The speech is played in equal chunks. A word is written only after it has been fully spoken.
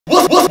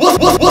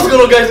What's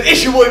going on, guys?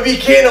 It's your boy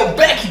VK and I'm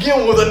back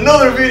again with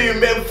another video,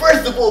 man.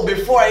 First of all,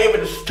 before I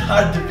even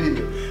start the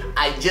video,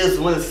 I just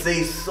want to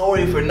say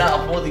sorry for not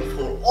uploading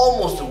for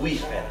almost a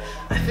week, man.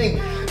 I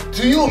think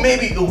to you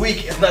maybe a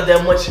week is not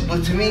that much,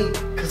 but to me,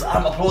 because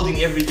I'm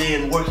uploading every day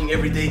and working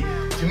every day,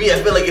 to me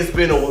I feel like it's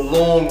been a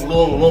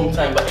long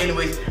time. But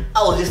anyways,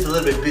 I was just a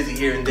little bit busy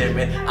here and there,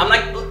 man. I'm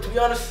like, to be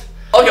honest,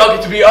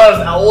 Okay, to be honest,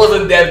 I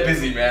wasn't that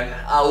busy, man.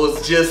 I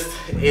was just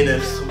in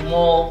a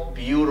small,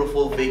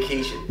 beautiful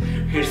vacation.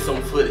 Here's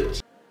some footage.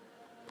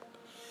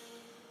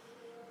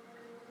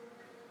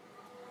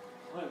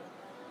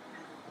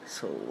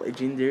 It's a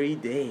legendary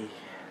day.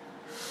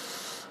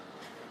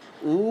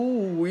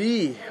 Ooh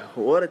wee,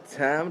 what a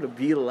time to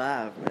be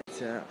alive, man.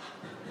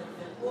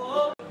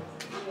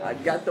 I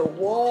got the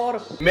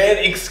water. Man,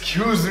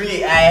 excuse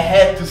me, I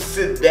had to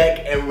sit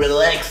back and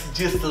relax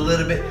just a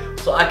little bit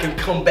so I can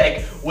come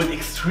back with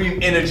extreme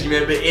energy,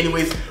 man. But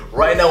anyways,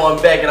 right now I'm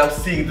back and I'm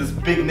seeing this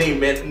big name,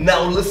 man.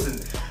 Now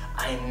listen,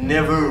 I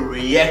never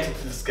reacted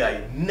to this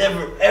guy.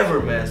 Never ever,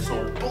 man.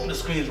 So boom, the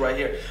screen is right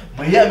here.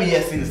 Miami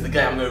Yacine is the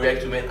guy I'm gonna react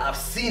to, man. I've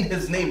seen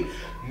his name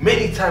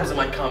many times in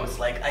my comments.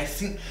 Like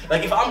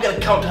if I'm gonna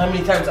count how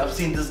many times I've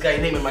seen this guy's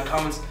name in my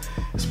comments,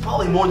 it's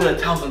probably more than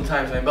 1,000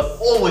 times, man. But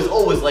always,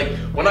 like,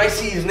 when I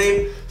see his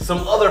name,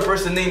 some other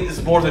person's name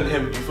is more than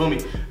him, you feel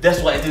me?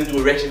 That's why I didn't do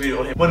a reaction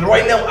video on him. But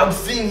right now, I'm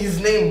seeing his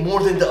name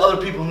more than the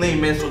other people's name,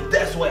 man. So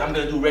that's why I'm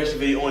gonna do a reaction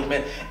video on him,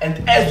 man.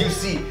 And as you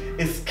see,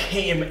 it's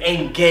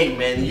KMN gang,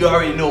 man. You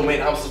already know,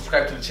 man. I'm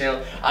subscribed to the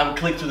channel. I'm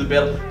clicked to the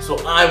bell. So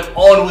I'm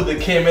on with the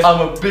KMN. I'm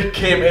a big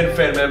KMN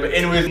fan, man. But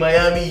anyways,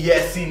 Miami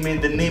Yacine,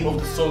 man. The name of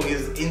the song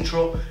is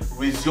Intro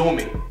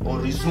Resumé or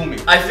Resumé.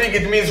 I think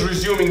it means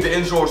resuming the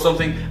intro or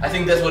something. I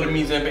think that's what it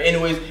means, man. But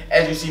anyways,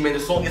 as you see, man, the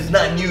song is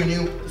not new.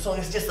 The song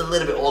is just a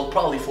little bit old,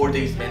 probably 4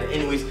 days, man.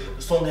 Anyways,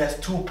 the song has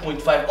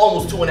 2.5,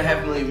 almost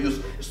 2.5 million views.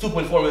 It's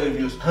 2.4 million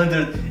views,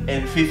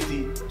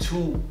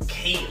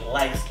 152K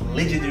likes,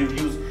 legendary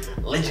views,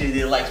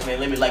 legendary likes, man.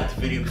 Let me like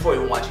the video before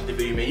even watching the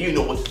video, man. You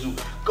know what to do.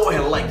 Go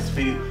ahead and like this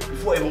video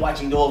before even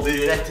watching the whole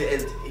video. That's the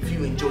end. If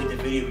you enjoyed the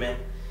video, man,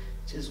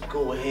 just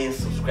go ahead and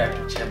subscribe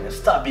to the channel and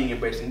stop being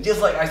embarrassing.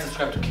 Just like I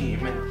subscribe to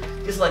King, man.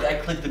 Just like I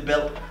click the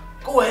bell.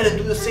 Go ahead and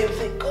do the same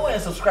thing. Go ahead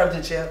and subscribe to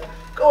the channel.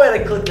 Go ahead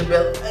and click the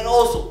bell. And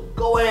also,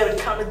 go ahead and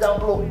comment down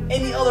below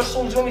any other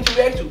songs you want me to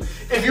react to.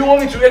 If you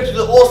want me to react to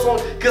the old song,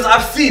 because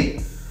I've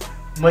seen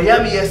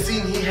Miami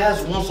Yacine, he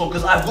has one song,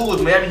 because I've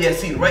googled Miami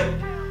Yacine, right?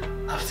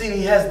 I've seen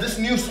he has this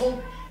new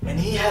song, and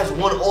he has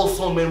one old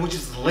song, man, which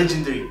is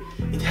legendary.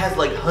 It has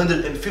like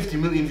 150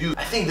 million views.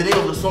 I think the name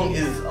of the song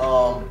is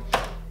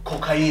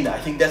Kokaina. I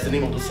think that's the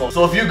name of the song.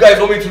 So if you guys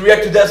want me to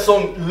react to that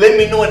song, let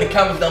me know in the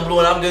comments down below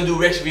and I'm gonna do a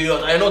reaction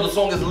video. I know the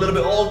song is a little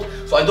bit old,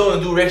 so I don't want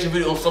to do a reaction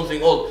video on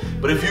something old.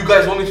 But if you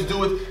guys want me to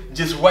do it,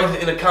 just write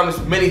it in the comments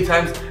many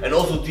times and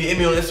also DM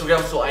me on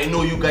Instagram so I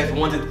know you guys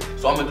want it.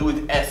 So I'm gonna do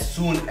it as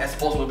soon as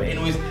possible. But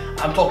anyways,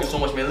 I'm talking so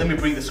much, man. Let me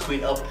bring the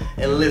screen up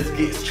and let's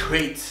get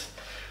straight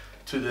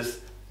to this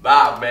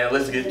vibe, man.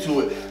 Let's get to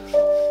it.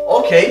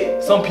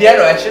 Okay, some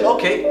piano action.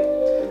 Okay,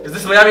 is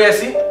this Miami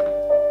Yacine?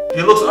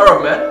 He looks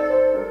Arab, man.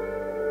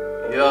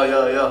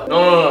 Yeah.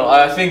 No.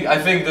 I think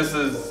this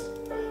is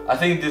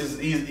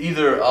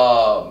either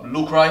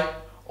Lucrai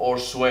or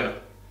Suena.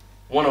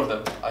 One of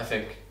them, I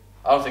think.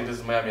 I don't think this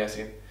is Miami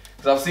Yacine.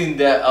 Because I've seen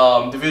that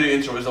the video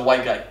intro is a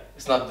white guy.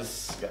 It's not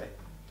this guy.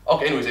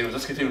 Okay, anyways,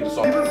 let's continue with the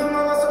song.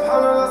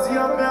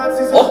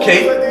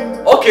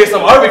 Okay,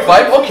 some Arabic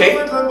vibe, okay.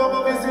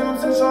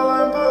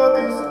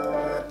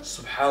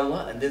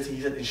 Subhanallah, and then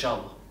he said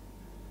Inshallah.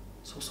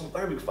 So some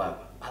Arabic vibe.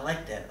 I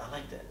like that.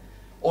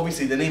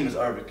 Obviously, the name is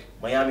Arabic.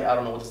 Miami, I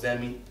don't know what does that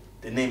mean.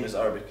 The name is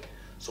Arabic.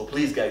 So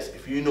please, guys,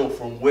 if you know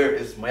from where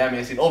is Miami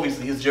Yacine,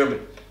 obviously he's German.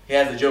 He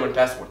has a German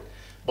passport.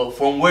 But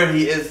from where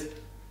he is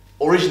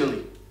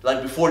originally,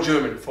 like before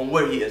German, from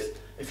where he is,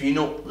 if you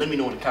know, let me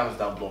know in the comments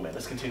down below, man.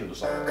 Let's continue the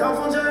song.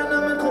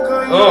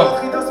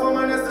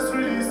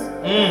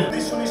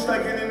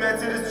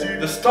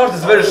 The start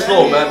is very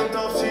slow, man.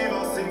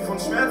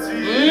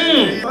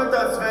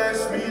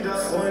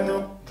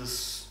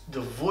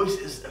 The voice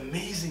is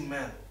amazing,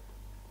 man.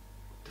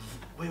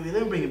 Wait,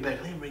 let me bring it back.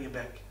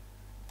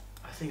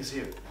 I think it's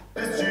here.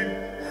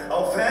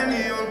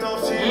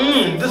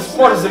 This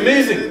part is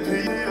amazing.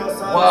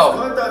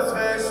 Wow.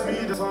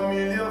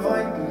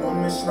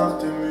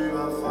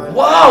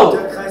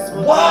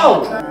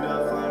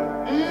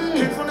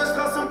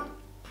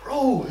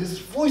 Bro, his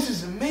voice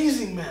is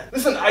amazing, man.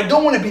 Listen, I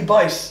don't want to be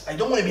biased,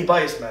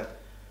 man.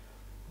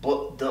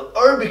 But the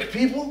Arabic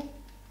people,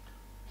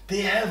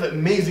 they have an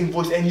amazing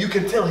voice, and you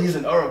can tell he's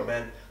an Arab,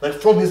 man. Like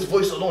from his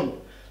voice alone.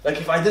 Like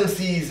if I didn't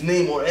see his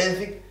name or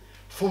anything,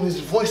 from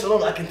his voice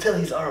alone, I can tell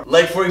he's Arab.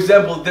 Like for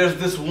example, there's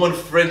this one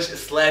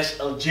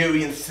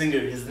French/Algerian singer.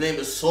 His name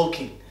is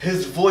Sulking.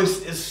 His voice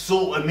is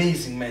so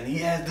amazing, man. He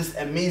has this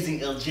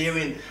amazing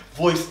Algerian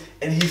voice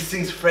and he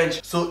sings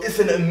French. So it's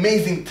an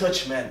amazing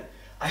touch, man.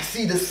 I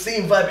see the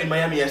same vibe in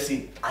Miami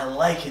Yacine. I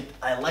like it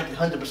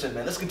 100%,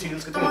 man. Let's continue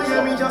the song.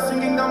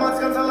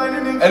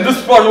 And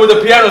this part where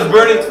the piano is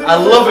burning, I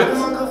love it.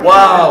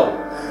 Wow.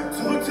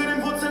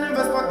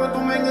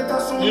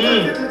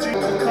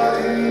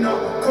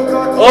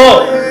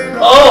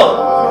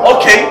 Oh,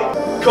 okay.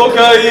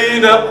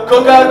 Kokaina,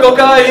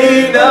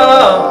 Kokaina.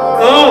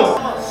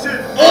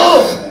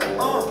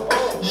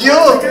 Yo.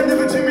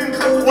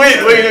 Wait,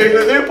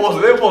 let me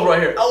pause right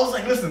here. I was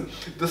like, listen,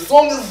 the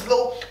song is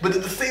slow, but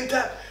at the same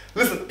time,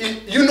 listen,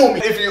 you know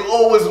me. If you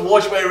always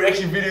watch my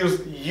reaction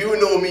videos, you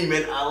know me,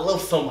 man. I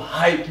love some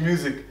hype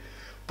music.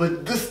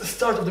 But this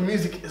start of the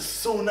music is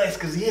so nice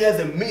because he has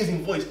an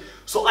amazing voice.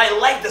 So I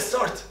like the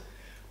start.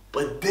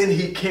 But then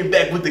he came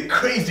back with the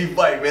crazy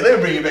vibe, man. Let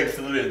me bring it back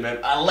to the lyrics, man.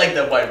 I like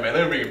that vibe, man.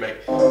 Let me bring it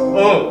back.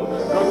 Oh,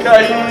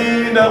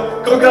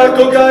 Kokaina,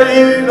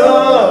 Kokaina.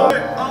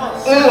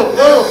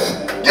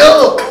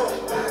 Yo.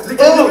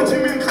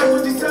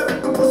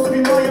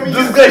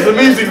 This guy's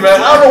amazing,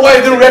 man. I don't know why I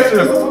didn't react to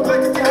him.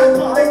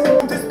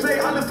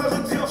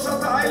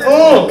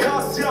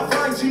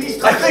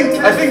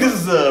 I think this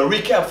is a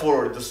recap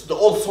for the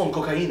old song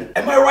Kokaina.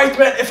 Am I right,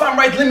 man? If I'm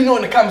right, let me know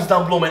in the comments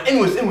down below, man.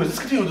 Anyways, let's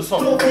continue with the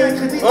song.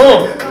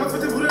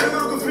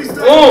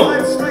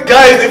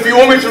 Guys, if you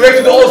want me to react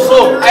to the old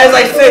song, as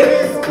I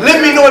said,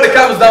 let me know in the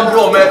comments down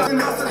below, man.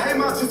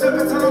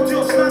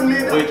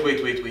 Wait. Let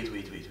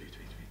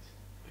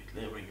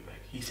me bring it back.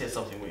 He said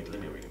something. Wait, let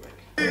me bring it back.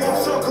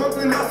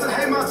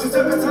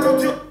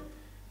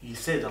 He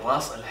said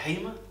Ras Al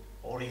Khayma,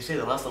 or he said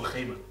Ras Al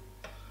Khayma.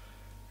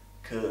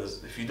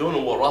 Because if you don't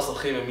know what Ras Al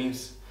Khayma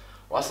means,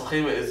 Ras Al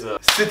Khayma is a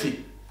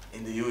city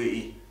in the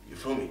UAE. You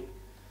feel me?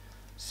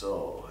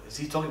 So is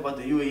he talking about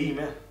the UAE,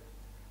 man?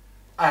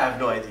 I have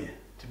no idea.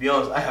 To be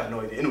honest, I have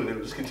no idea. Anyway,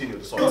 let's continue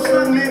the song. Because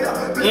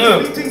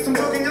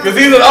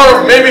he's an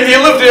Arab, maybe he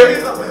lived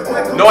here.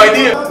 No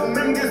idea.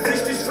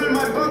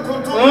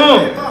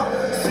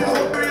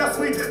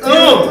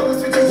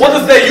 What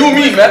does that you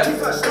mean, man?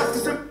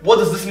 What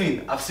does this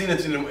mean? I've seen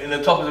it in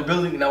the top of the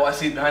building, now I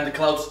see it behind the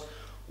clouds.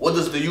 What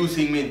does the you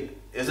thing mean?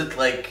 Is it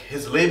like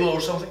his label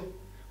or something?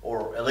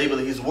 Or a label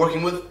that he's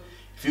working with?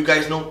 If you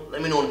guys know,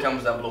 let me know in the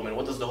comments down below, man.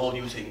 What does the whole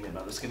you thing mean,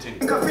 man? Let's continue.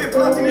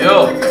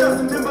 Yo.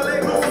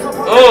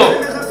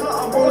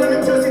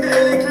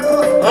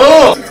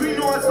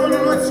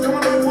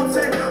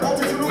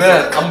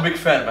 Man, I'm a big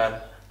fan,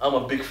 man. I'm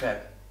a big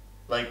fan.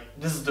 Like,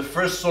 this is the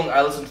first song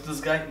I listened to this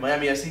guy,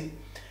 Miami Yacine.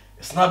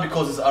 It's not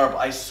because he's Arab.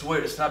 I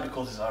swear it's not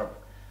because he's Arab.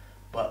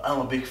 But I'm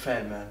a big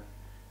fan, man.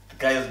 The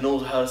guy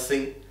knows how to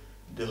sing.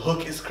 The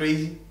hook is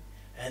crazy.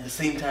 And at the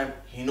same time,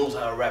 he knows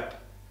how to rap.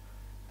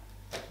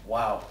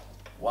 Wow.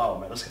 Wow,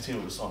 man. Let's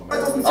continue with the song,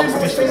 man. I'm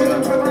speechless,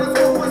 man.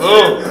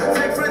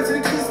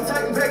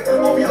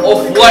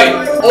 Off-White,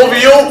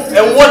 OVO,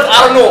 and what?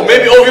 I don't know.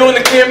 Maybe OVO in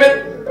the can, man?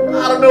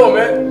 I don't know,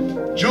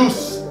 man.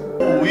 Juice.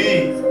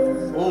 Ooh-wee.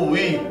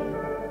 Ooh-wee.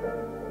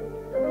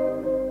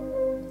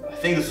 I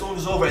think the song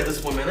is over at this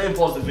point, man. Let me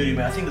pause the video,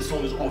 man. I think the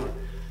song is over.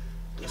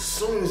 The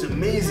song is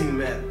amazing,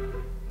 man.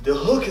 The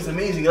hook is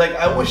amazing. Like,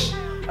 I wish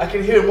I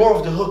can hear more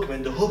of the hook,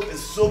 man. The hook is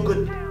so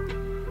good.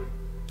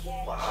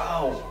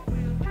 Wow.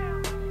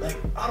 Like,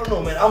 I don't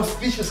know, man. I'm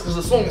speechless because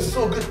the song is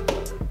so good.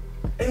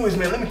 Anyways,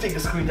 man, let me take the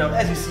screen down.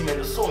 As you see, man,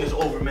 the song is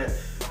over, man.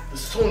 The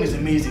song is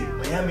amazing.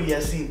 Miami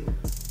Yacine.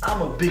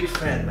 I'm a big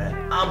fan, man.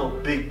 I'm a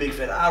big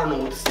fan. I don't know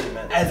what to say,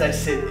 man. As I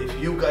said, if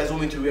you guys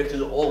want me to react to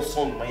the old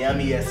song,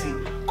 Miami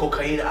Yacine,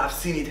 Kokaina, I've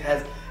seen it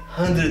has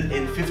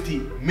 150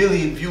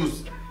 million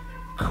views.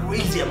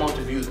 Crazy amount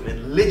of views,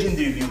 man.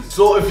 Legendary views.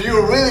 So if you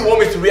really want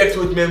me to react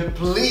to it, man,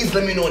 please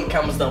let me know in the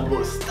comments down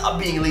below. Stop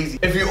being lazy.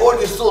 If you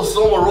already saw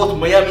someone wrote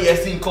Miami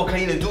Yacine,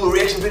 Kokaina, do a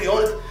reaction video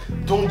on it,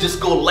 don't just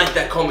go like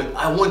that comment.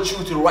 I want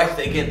you to write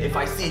it again. If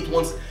I see it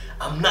once,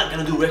 I'm not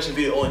gonna do a reaction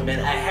video on it, man.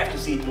 I have to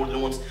see it more than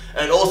once.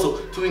 And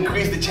also, to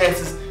increase the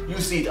chances, you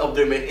see it up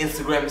there, man.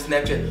 Instagram,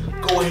 Snapchat.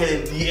 Go ahead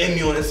and DM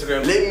me on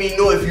Instagram. Let me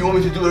know if you want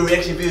me to do a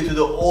reaction video to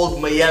the old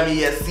Miami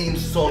Yacine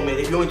song, man.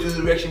 If you want me to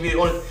do a reaction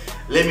video on it,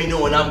 let me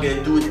know and I'm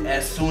gonna do it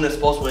as soon as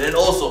possible. And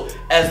also,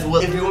 as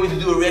well, if you want me to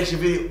do a reaction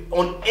video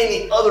on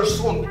any other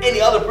song, any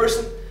other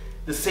person,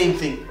 the same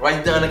thing.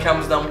 Write down in the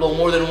comments down below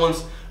more than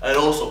once. And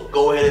also,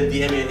 go ahead and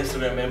DM me on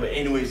Instagram, man. But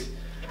anyways,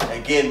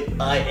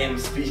 again, I am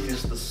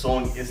speechless. The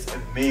song is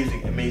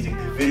amazing. The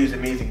video is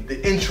amazing.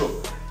 The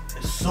intro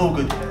is so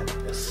good, man.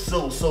 It's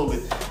so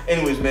good.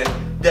 Anyways, man,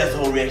 that's the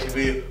whole reaction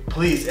video.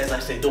 Please, as I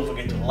said, don't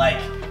forget to like,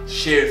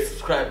 share,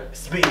 subscribe.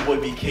 It's been your boy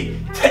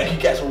BK. Thank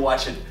you guys for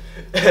watching.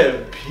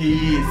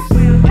 Peace.